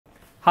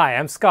Hi,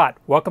 I'm Scott.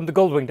 Welcome to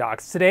Goldwing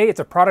Docs. Today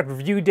it's a product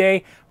review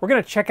day. We're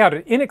going to check out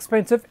an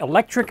inexpensive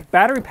electric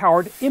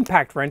battery-powered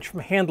impact wrench from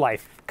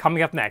Handlife.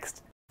 Coming up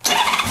next.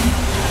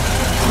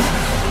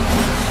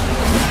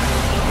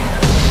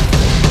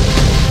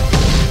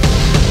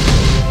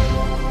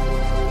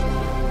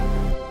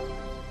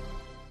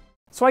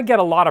 So I get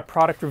a lot of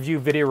product review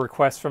video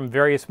requests from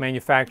various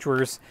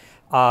manufacturers.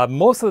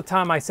 Most of the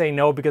time I say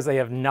no because they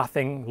have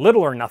nothing,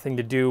 little or nothing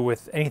to do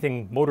with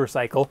anything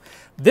motorcycle.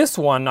 This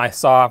one I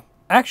saw,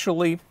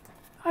 actually,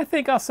 I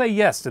think I'll say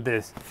yes to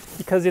this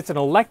because it's an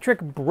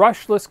electric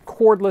brushless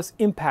cordless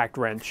impact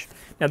wrench.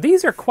 Now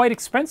these are quite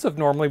expensive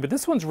normally, but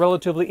this one's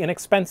relatively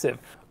inexpensive.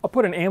 I'll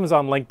put an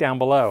Amazon link down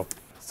below.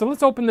 So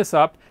let's open this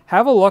up,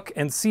 have a look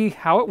and see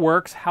how it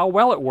works, how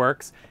well it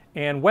works,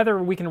 and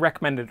whether we can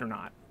recommend it or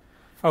not.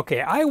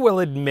 Okay, I will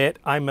admit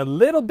I'm a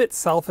little bit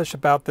selfish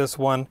about this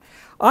one.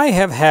 I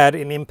have had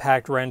an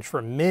impact wrench for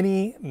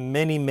many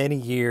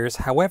years.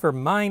 However,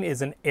 mine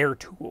is an air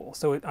tool.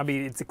 So,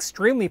 it's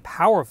extremely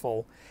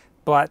powerful,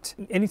 but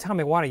anytime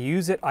I want to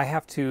use it, I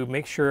have to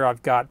make sure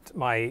I've got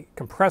my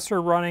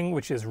compressor running,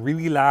 which is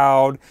really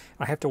loud.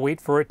 I have to wait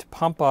for it to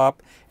pump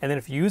up. And then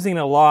if you're using it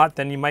a lot,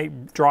 then you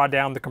might draw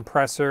down the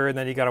compressor and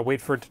then you got to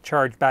wait for it to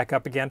charge back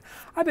up again.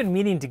 I've been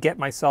meaning to get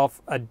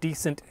myself a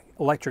decent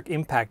electric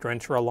impact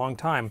wrench for a long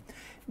time.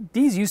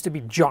 These used to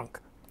be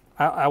junk,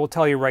 I will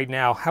tell you right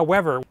now.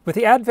 However, with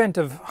the advent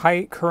of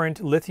high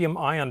current lithium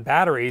ion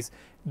batteries,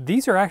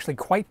 these are actually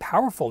quite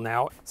powerful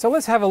now. So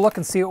let's have a look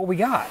and see what we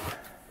got.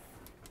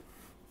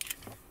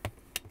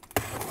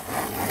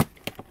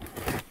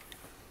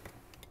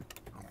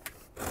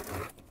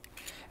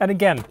 And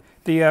again,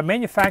 the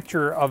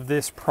manufacturer of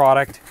this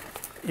product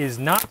is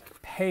not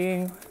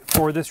paying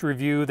for this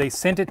review. They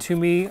sent it to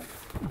me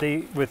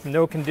with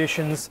no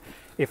conditions.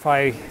 If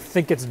I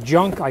think it's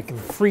junk, I'm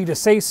free to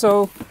say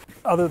so.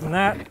 Other than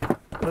that,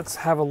 let's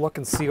have a look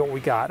and see what we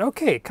got.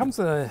 Okay, it comes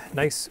in a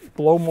nice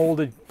blow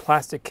molded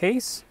plastic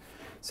case.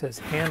 It says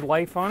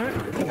Handlife on it,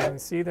 you can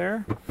see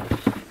there.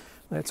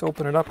 Let's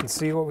open it up and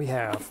see what we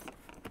have.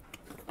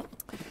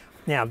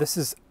 Now, this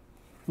is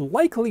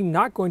likely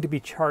not going to be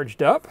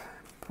charged up,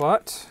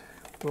 but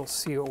we'll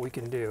see what we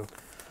can do.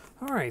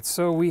 All right,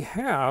 so we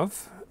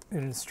have an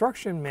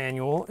instruction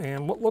manual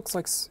and what looks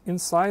like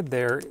inside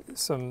there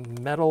some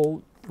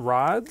metal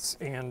rods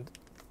and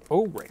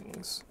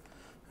O-rings.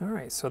 All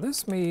right, so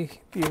this may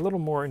be a little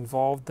more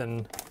involved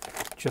than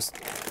just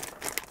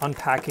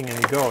unpacking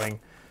and going.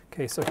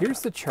 Okay, so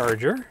here's the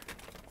charger.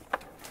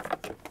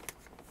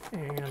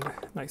 And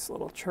nice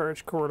little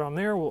charge cord on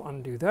there. We'll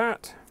undo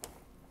that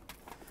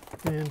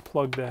and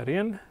plug that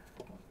in.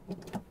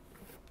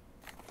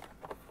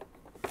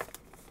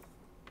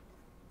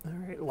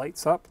 All right,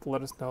 lights up to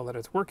let us know that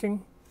it's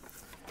working.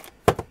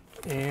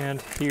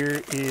 And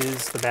here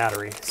is the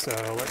battery. So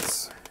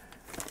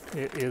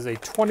it is a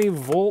 20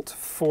 volt,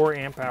 4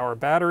 amp hour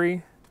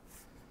battery.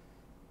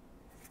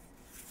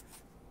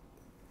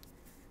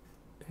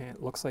 And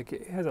it looks like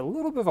it has a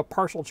little bit of a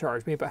partial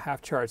charge, maybe about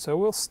half charge. So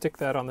we'll stick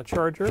that on the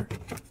charger.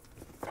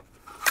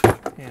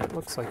 And it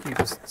looks like you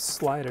just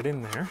slide it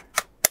in there.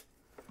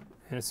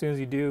 And as soon as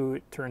you do,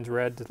 it turns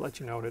red to let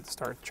you know to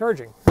start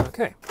charging.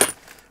 Okay.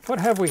 What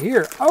have we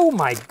here? Oh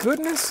my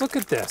goodness, look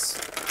at this.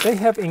 They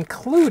have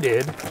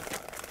included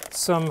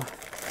some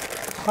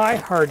high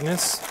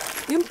hardness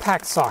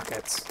impact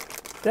sockets.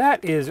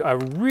 That is a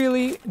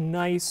really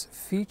nice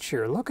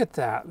feature. Look at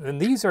that.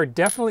 And these are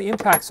definitely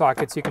impact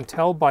sockets. You can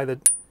tell by the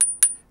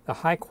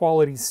high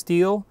quality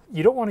steel.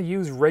 You don't want to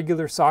use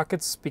regular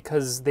sockets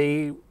because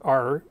they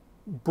are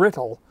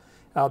brittle.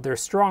 They're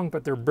strong,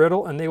 but they're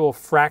brittle and they will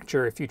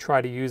fracture if you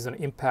try to use an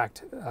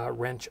impact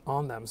wrench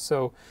on them.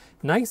 So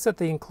nice that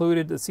they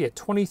included, let's see, a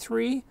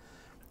 23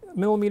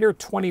 millimeter,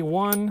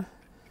 21,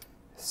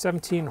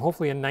 17,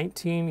 hopefully a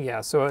 19. Yeah,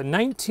 so a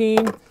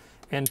 19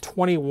 and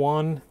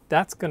 21,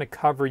 that's going to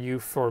cover you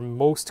for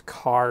most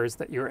cars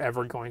that you're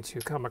ever going to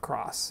come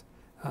across.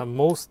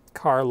 Most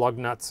car lug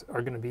nuts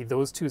are going to be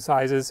those two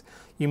sizes.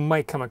 You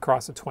might come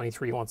across a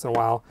 23 once in a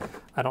while.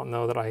 I don't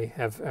know that I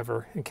have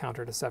ever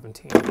encountered a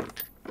 17.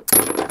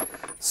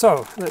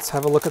 So let's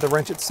have a look at the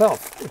wrench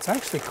itself. It's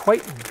actually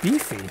quite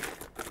beefy.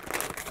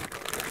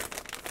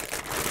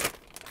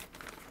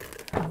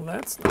 Well,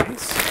 that's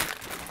nice.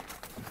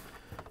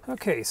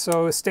 Okay,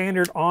 so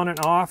standard on and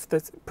off.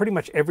 That's pretty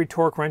much every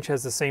torque wrench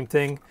has the same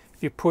thing.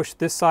 If you push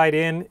this side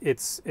in,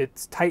 it's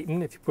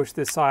tightened. If you push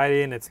this side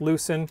in, it's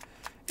loosened.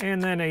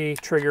 And then a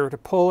trigger to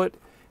pull it.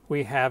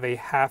 We have a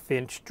 1/2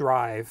 inch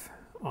drive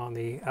on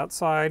the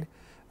outside.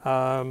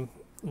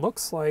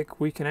 Looks like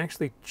we can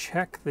actually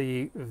check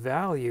the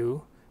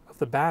value of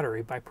the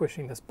battery by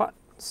pushing this button.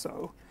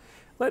 So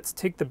let's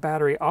take the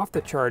battery off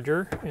the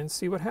charger and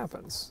see what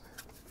happens.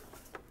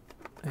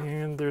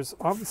 And there's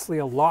obviously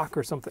a lock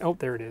or something. Oh,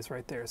 there it is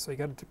right there. So you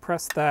got to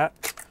depress that,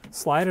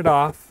 slide it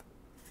off,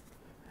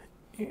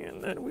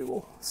 and then we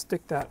will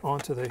stick that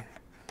onto the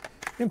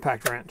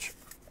impact wrench.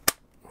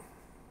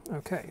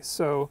 Okay,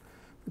 so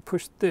we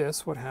push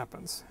this, what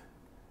happens?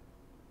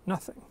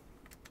 Nothing.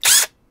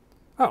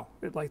 Oh,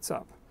 it lights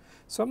up.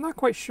 So I'm not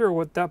quite sure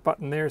what that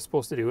button there is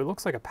supposed to do. It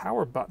looks like a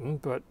power button,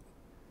 but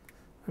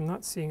I'm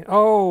not seeing.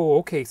 Oh,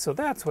 okay, so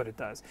that's what it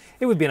does.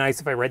 It would be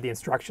nice if I read the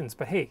instructions,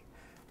 but hey,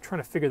 I'm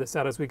trying to figure this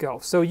out as we go.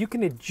 So you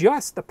can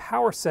adjust the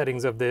power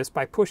settings of this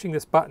by pushing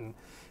this button.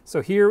 So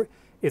here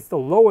it's the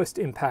lowest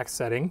impact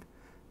setting,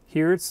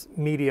 here it's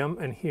medium,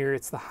 and here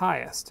it's the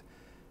highest.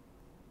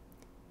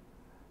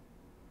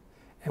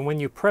 And when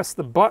you press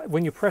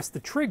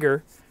the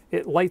trigger,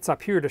 it lights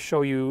up here to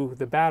show you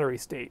the battery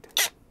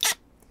state,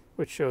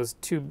 which shows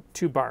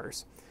two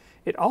bars.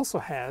 It also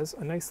has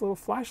a nice little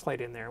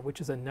flashlight in there, which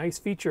is a nice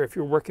feature if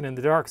you're working in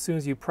the dark. As soon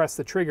as you press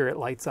the trigger, it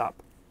lights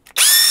up.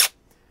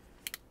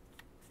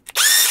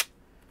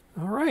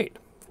 All right,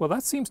 well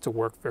that seems to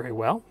work very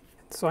well.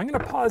 So I'm going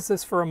to pause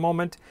this for a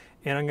moment,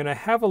 and I'm going to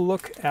have a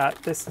look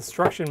at this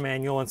instruction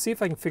manual and see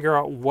if I can figure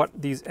out what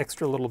these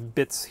extra little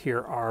bits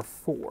here are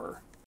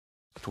for.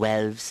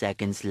 12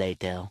 seconds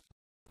later.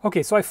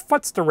 Okay, so I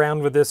futzed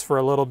around with this for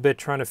a little bit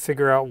trying to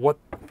figure out what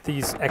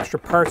these extra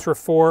parts were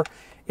for.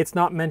 It's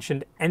not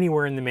mentioned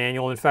anywhere in the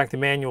manual. In fact, the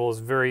manual is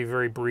very,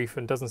 very brief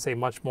and doesn't say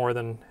much more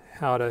than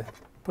how to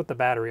put the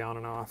battery on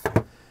and off.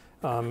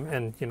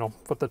 And you know,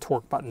 what the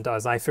torque button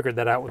does. I figured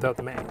that out without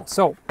the manual.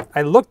 So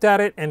I looked at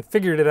it and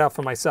figured it out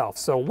for myself.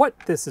 So what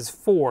this is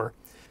for,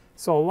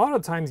 so a lot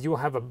of times you'll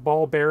have a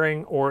ball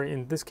bearing, or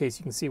in this case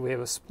you can see we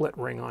have a split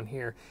ring on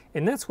here,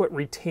 and that's what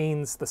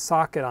retains the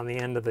socket on the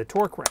end of the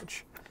torque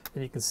wrench.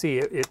 And you can see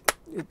it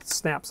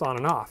snaps on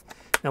and off.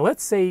 Now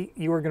let's say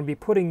you were going to be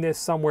putting this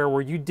somewhere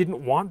where you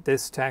didn't want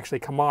this to actually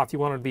come off. You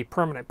want it to be a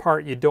permanent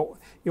part. You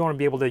want to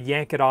be able to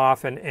yank it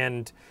off,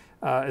 and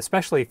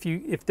especially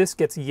if this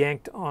gets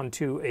yanked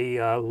onto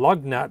a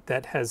lug nut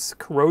that has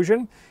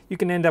corrosion, you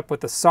can end up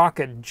with the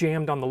socket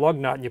jammed on the lug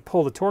nut, and you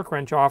pull the torque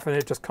wrench off and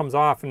it just comes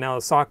off, and now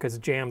the socket's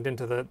jammed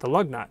into the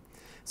lug nut.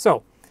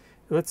 So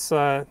let's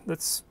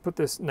put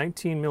this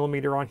 19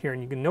 millimeter on here,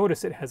 and you can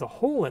notice it has a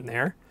hole in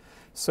there.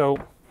 So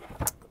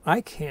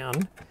I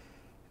can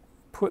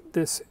put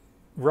this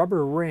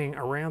rubber ring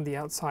around the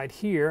outside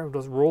here. I'll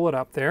just roll it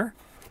up there,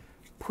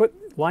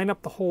 line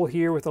up the hole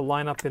here with a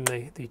line up in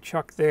the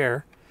chuck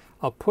there.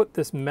 I'll put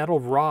this metal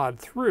rod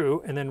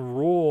through and then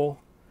roll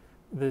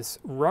this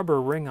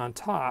rubber ring on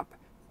top.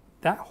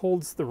 That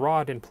holds the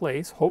rod in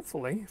place,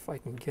 hopefully, if I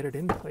can get it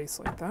in place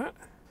like that.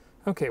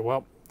 Okay,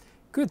 well,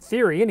 good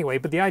theory anyway,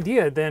 but the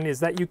idea then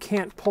is that you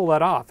can't pull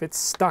that off. It's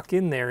stuck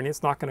in there and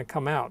it's not going to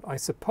come out. I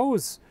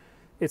suppose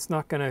it's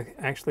not going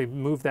to actually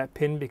move that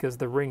pin because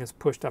the ring is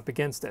pushed up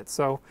against it.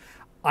 So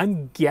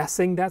I'm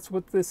guessing that's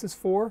what this is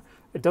for.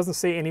 It doesn't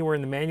say anywhere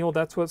in the manual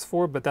that's what it's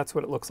for, but that's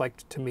what it looks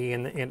like to me,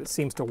 and it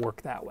seems to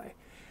work that way.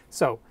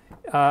 So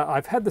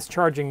I've had this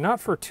charging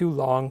not for too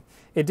long.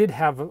 It did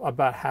have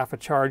about half a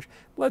charge.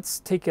 Let's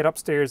take it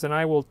upstairs and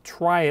I will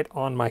try it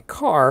on my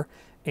car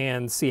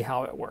and see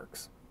how it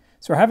works.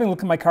 So we're having a look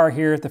at my car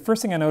here. The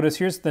first thing I notice,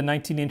 here's the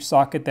 19-inch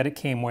socket that it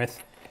came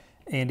with,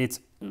 and it's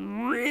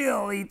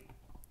really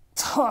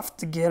tough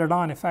to get it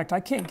on. In fact, I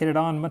can't get it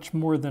on much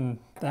more than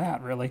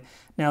that, really.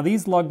 Now,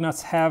 these lug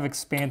nuts have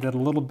expanded a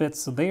little bit,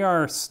 so they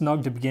are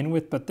snug to begin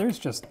with, but there's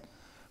just,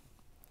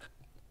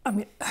 I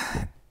mean,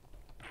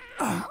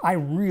 I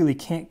really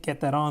can't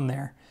get that on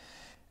there.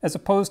 As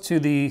opposed to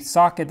the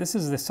socket, this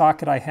is the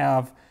socket I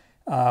have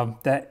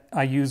that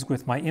I use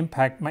with my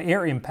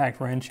air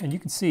impact wrench, and you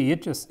can see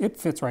it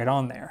fits right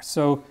on there.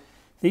 So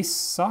these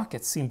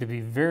sockets seem to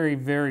be very,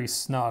 very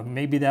snug.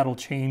 Maybe that'll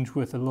change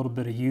with a little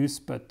bit of use,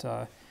 but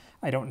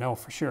I don't know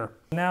for sure.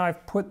 Now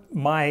I've put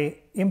my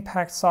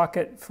impact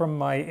socket from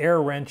my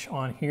air wrench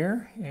on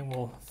here, and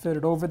we'll fit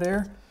it over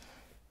there,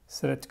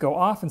 set it to go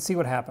off, and see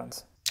what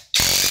happens.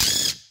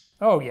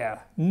 Oh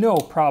yeah, no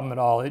problem at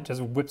all. It just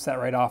whips that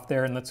right off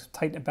there, and let's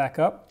tighten it back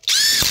up.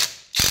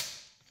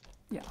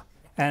 Yeah,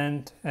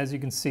 and as you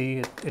can see,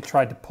 it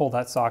tried to pull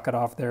that socket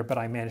off there, but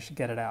I managed to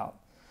get it out.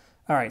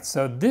 All right,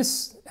 so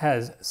this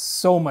has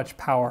so much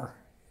power.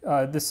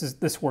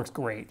 This works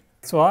great.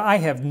 So I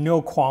have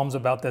no qualms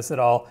about this at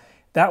all.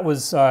 That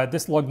was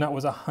this lug nut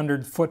was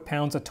 100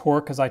 foot-pounds of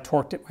torque because I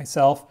torqued it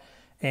myself,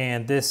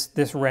 and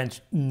this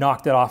wrench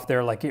knocked it off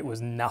there like it was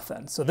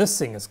nothing. So this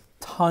thing is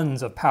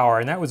tons of power,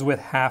 and that was with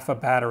half a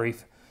battery.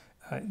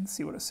 Let's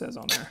see what it says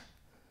on there.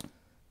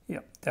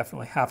 Yep,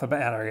 definitely half a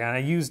battery, and I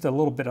used a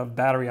little bit of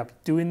battery up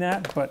doing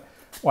that, but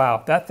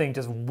wow, that thing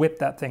just whipped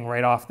that thing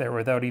right off there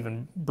without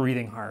even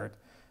breathing hard.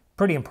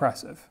 Pretty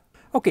impressive.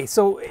 Okay,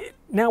 so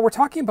now we're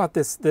talking about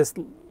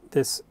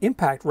this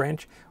impact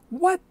wrench.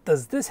 What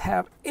does this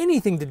have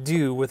anything to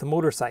do with a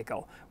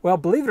motorcycle? Well,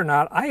 believe it or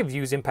not, I have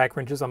used impact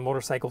wrenches on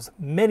motorcycles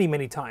many,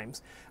 many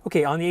times.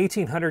 Okay, on the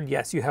 1800,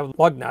 yes, you have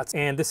lug nuts,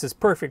 and this is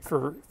perfect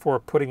for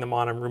putting them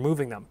on and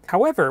removing them.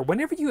 However,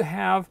 whenever you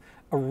have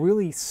a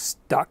really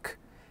stuck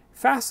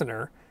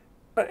fastener,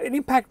 an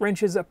impact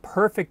wrench is a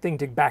perfect thing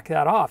to back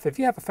that off. If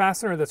you have a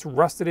fastener that's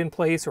rusted in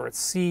place, or it's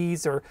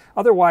seized, or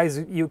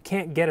otherwise you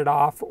can't get it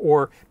off,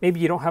 or maybe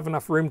you don't have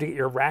enough room to get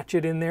your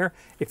ratchet in there,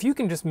 if you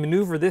can just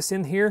maneuver this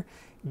in here,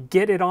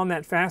 get it on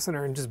that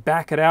fastener and just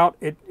back it out,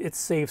 it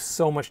saves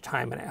so much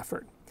time and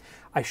effort.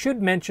 I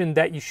should mention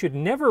that you should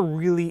never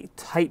really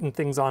tighten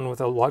things on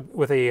with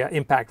a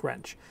impact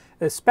wrench,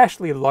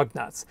 especially lug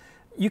nuts.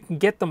 You can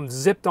get them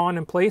zipped on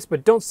in place,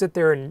 but don't sit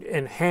there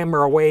and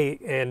hammer away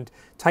and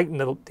tighten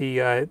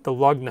the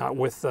lug nut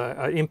with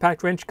an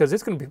impact wrench, because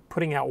it's going to be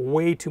putting out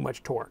way too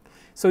much torque.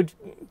 So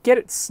get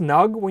it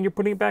snug when you're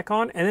putting it back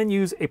on, and then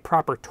use a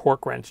proper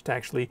torque wrench to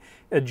actually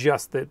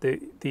adjust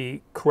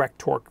the correct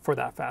torque for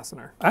that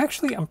fastener.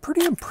 Actually, I'm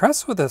pretty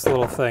impressed with this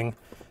little thing.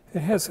 It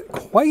has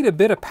quite a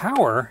bit of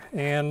power,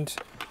 and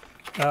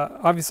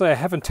obviously I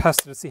haven't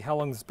tested to see how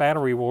long this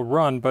battery will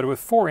run, but with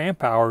 4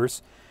 amp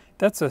hours,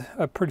 that's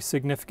a pretty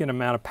significant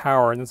amount of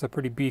power, and it's a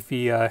pretty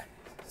beefy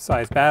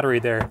size battery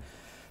there.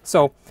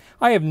 So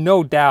I have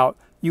no doubt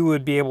you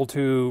would be able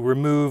to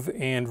remove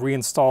and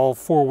reinstall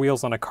 4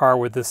 wheels on a car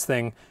with this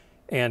thing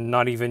and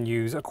not even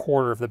use a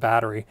quarter of the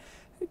battery.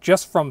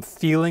 Just from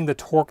feeling the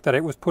torque that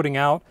it was putting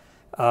out,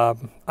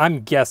 I'm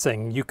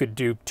guessing you could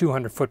do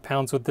 200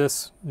 foot-pounds with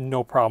this,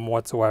 no problem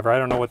whatsoever. I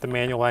don't know what the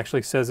manual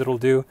actually says it'll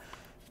do,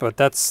 but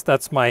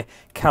that's my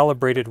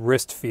calibrated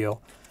wrist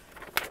feel.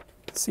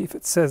 Let's see if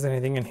it says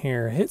anything in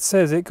here. It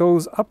says it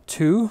goes up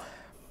to,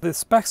 the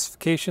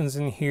specifications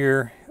in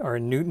here are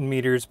in Newton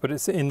meters, but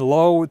it's in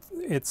low,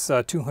 it's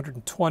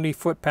 220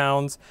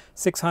 foot-pounds.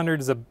 600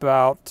 is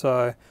about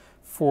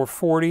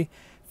 440.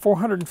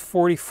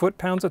 440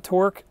 foot-pounds of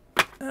torque.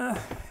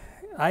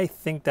 I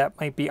think that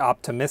might be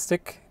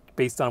optimistic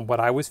based on what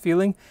I was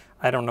feeling.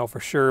 I don't know for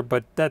sure,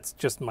 but that's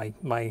just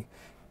my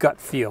gut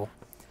feel.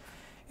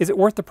 Is it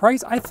worth the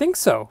price? I think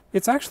so.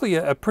 It's actually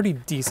a pretty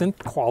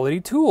decent quality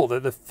tool.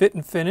 The fit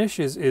and finish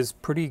is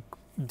pretty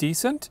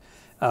decent.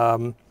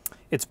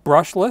 It's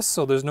brushless,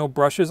 so there's no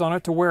brushes on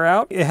it to wear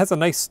out. It has a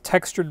nice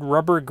textured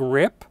rubber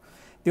grip.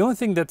 The only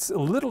thing that's a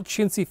little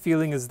chintzy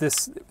feeling is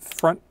this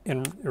front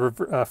and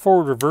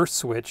forward reverse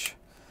switch.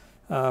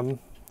 The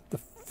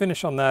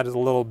finish on that is a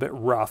little bit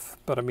rough,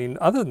 but I mean,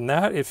 other than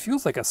that, it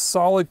feels like a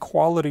solid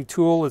quality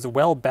tool. Is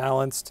well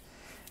balanced,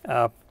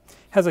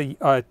 has a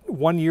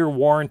 1-year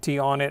warranty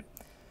on it.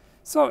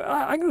 So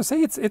I'm going to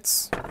say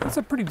it's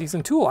a pretty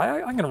decent tool.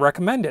 I'm going to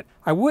recommend it.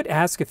 I would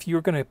ask, if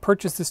you're going to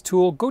purchase this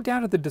tool, go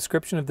down to the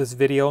description of this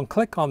video and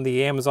click on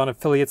the Amazon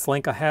affiliates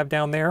link I have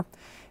down there.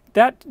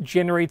 That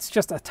generates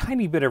just a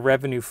tiny bit of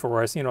revenue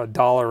for us, you know, $1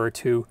 or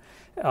 $2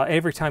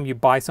 every time you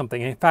buy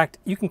something. In fact,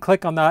 you can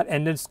click on that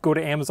and then just go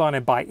to Amazon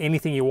and buy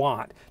anything you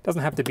want. It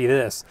doesn't have to be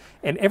this.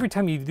 And every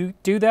time you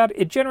do that,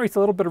 it generates a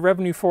little bit of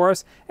revenue for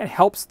us and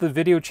helps the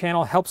video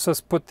channel, helps us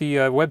put the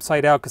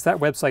website out, because that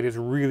website is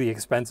really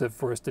expensive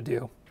for us to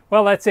do.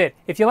 Well, that's it.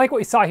 If you like what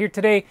you saw here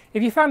today,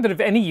 if you found it of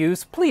any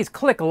use, please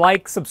click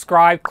like,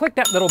 subscribe, click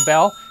that little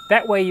bell.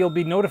 That way you'll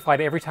be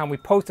notified every time we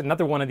post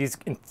another one of these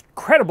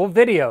incredible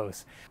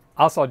videos.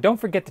 Also, don't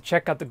forget to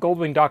check out the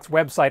Goldwing Docs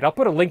website. I'll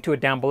put a link to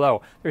it down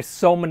below. There's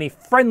so many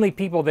friendly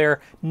people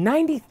there,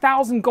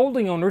 90,000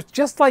 Goldwing owners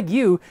just like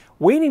you,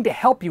 waiting to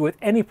help you with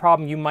any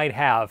problem you might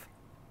have.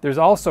 There's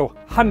also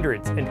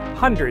hundreds and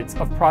hundreds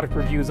of product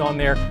reviews on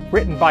there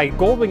written by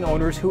Goldwing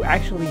owners who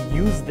actually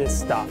use this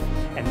stuff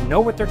and know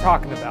what they're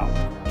talking about.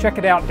 Check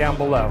it out down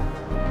below.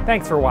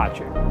 Thanks for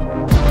watching.